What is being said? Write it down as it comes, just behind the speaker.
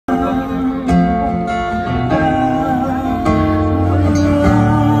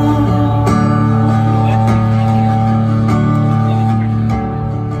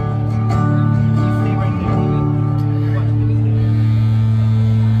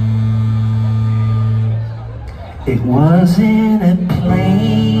It wasn't a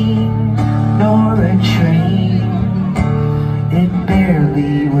plane nor a train, it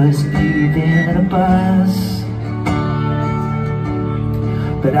barely was even a bus,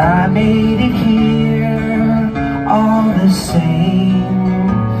 but I made it here all the same,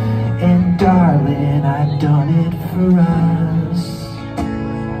 and darling, I've done it for us.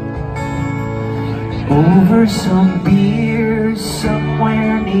 Over some beers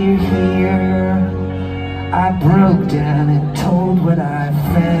somewhere near here, I broke down and told what I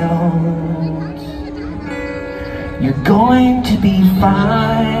felt. You're going to be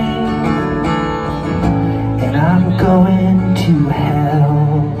fine, and I'm going to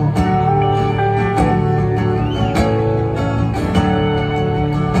hell.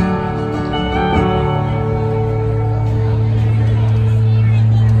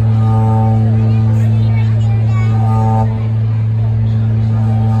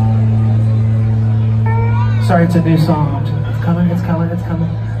 Sorry, it's a new song. It's coming, it's coming, it's coming.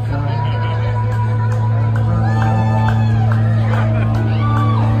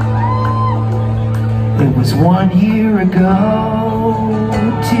 It was 1 year ago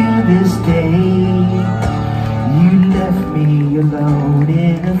to this day, you left me alone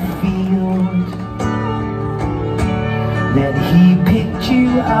in a field. Then he picked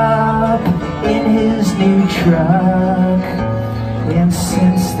you up in his new truck, and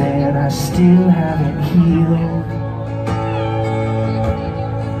since then I still haven't healed.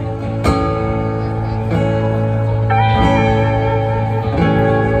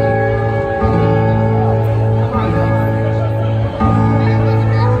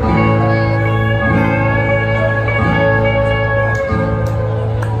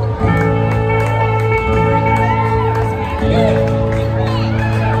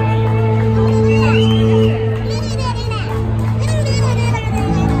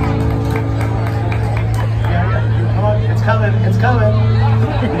 It's coming.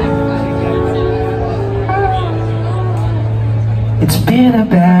 It's been a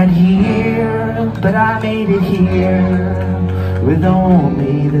bad year, but I made it here with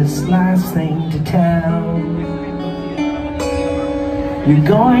only this last thing to tell. You're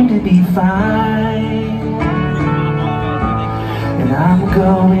going to be fine, and I'm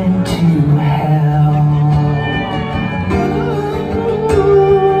going to hell.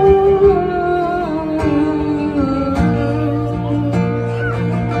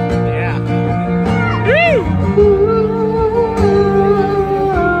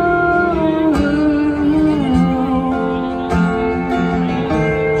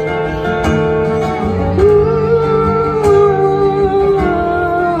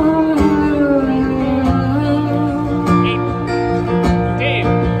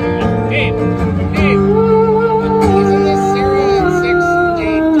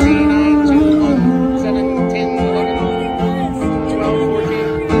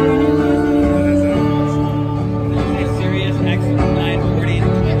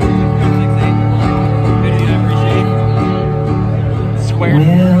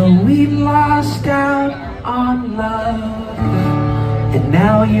 Well, we lost out on love, and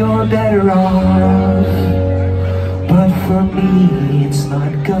now you're better off. But for me, it's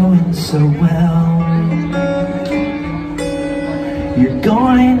not going so well. You're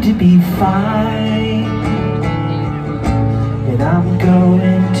going to be fine, and I'm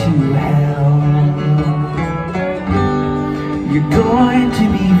going to hell. You're going to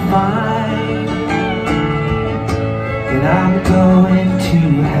be fine, and I'm going to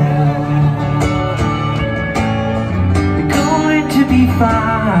hell. You're going to be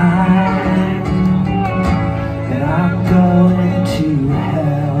fine, and I'm going to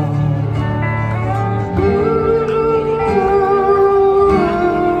hell.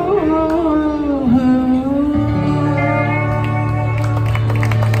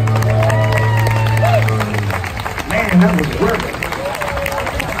 Man, that was work.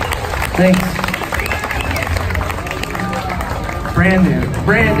 Thanks. Brand new,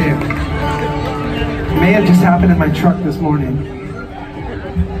 brand new. It may have just happened in my truck this morning.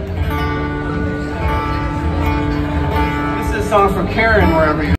 This is a song from Karen, wherever you